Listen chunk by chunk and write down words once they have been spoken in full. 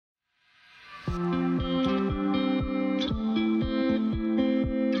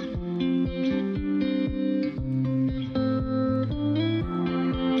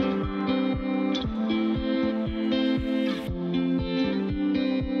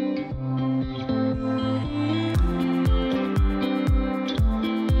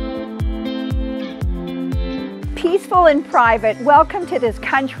Peaceful and private, welcome to this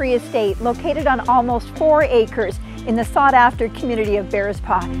country estate located on almost 4 acres in the sought-after community of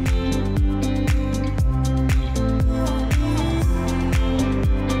Bearspaw.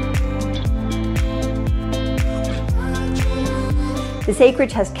 This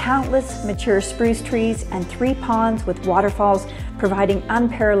acreage has countless mature spruce trees and 3 ponds with waterfalls, providing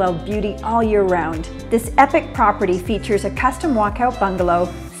unparalleled beauty all year round. This epic property features a custom walkout bungalow,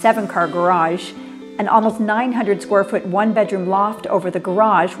 7-car garage, an almost 900 square foot 1-bedroom loft over the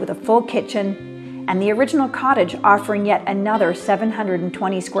garage with a full kitchen, and the original cottage offering yet another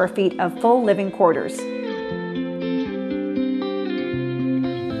 720 square feet of full living quarters.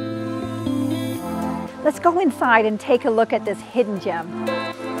 Let's go inside and take a look at this hidden gem.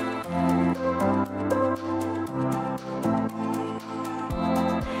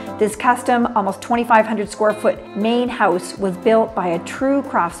 This custom, almost 2,500 square foot main house was built by a true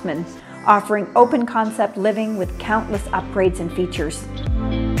craftsman, offering open concept living with countless upgrades and features.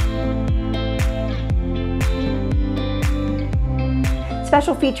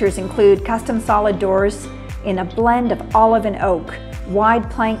 Special features include custom solid doors in a blend of olive and oak, wide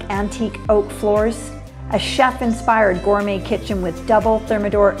plank antique oak floors, a chef-inspired gourmet kitchen with double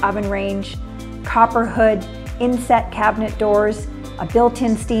thermidor oven range, copper hood, inset cabinet doors, a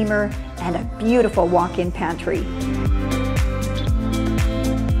built-in steamer, and a beautiful walk-in pantry.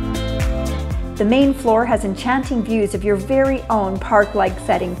 The main floor has enchanting views of your very own park-like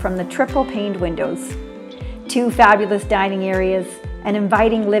setting from the triple-paned windows. 2 fabulous dining areas, an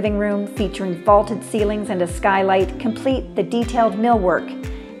inviting living room featuring vaulted ceilings and a skylight complete the detailed millwork,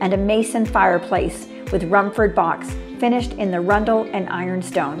 and a mason fireplace with Rumford box finished in the Rundle and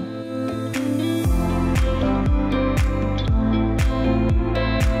ironstone.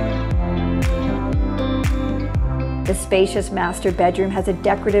 The spacious master bedroom has a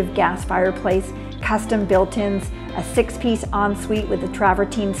decorative gas fireplace, custom built-ins, a 6-piece ensuite with a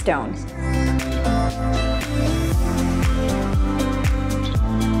travertine stone.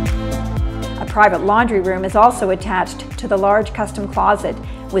 A private laundry room is also attached to the large custom closet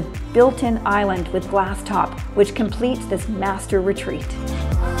with built-in island with glass top, which completes this master retreat.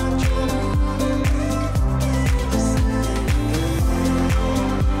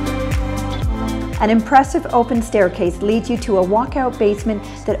 An impressive open staircase leads you to a walkout basement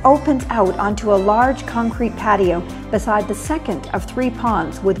that opens out onto a large concrete patio beside the second of 3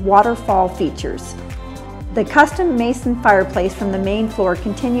 ponds with waterfall features. The custom mason fireplace from the main floor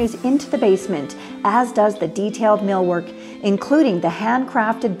continues into the basement, as does the detailed millwork, including the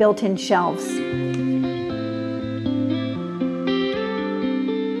handcrafted built-in shelves.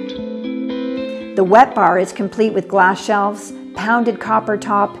 The wet bar is complete with glass shelves, pounded copper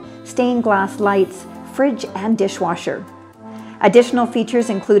top, stained glass lights, fridge and dishwasher. Additional features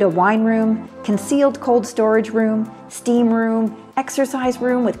include a wine room, concealed cold storage room, steam room, exercise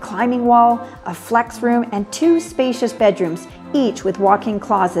room with climbing wall, a flex room, and 2 spacious bedrooms, each with walk-in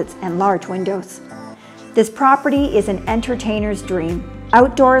closets and large windows. This property is an entertainer's dream.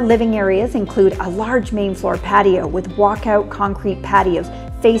 Outdoor living areas include a large main floor patio with walkout concrete patios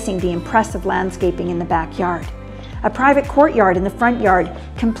facing the impressive landscaping in the backyard. A private courtyard in the front yard,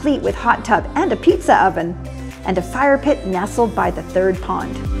 complete with hot tub and a pizza oven, and a fire pit nestled by the 3rd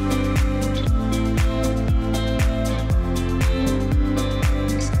pond.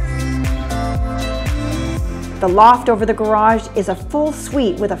 The loft over the garage is a full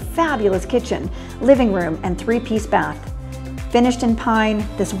suite with a fabulous kitchen, living room, and 3-piece bath. Finished in pine,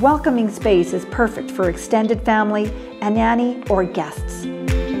 this welcoming space is perfect for extended family, a nanny, or guests.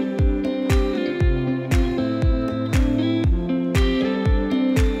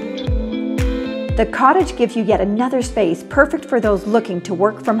 The cottage gives you yet another space perfect for those looking to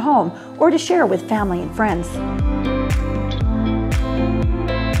work from home or to share with family and friends.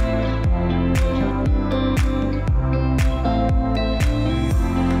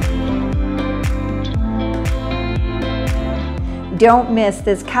 Don't miss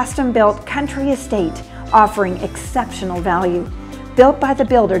this custom-built country estate offering exceptional value. Built by the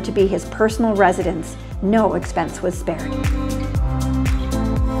builder to be his personal residence, no expense was spared.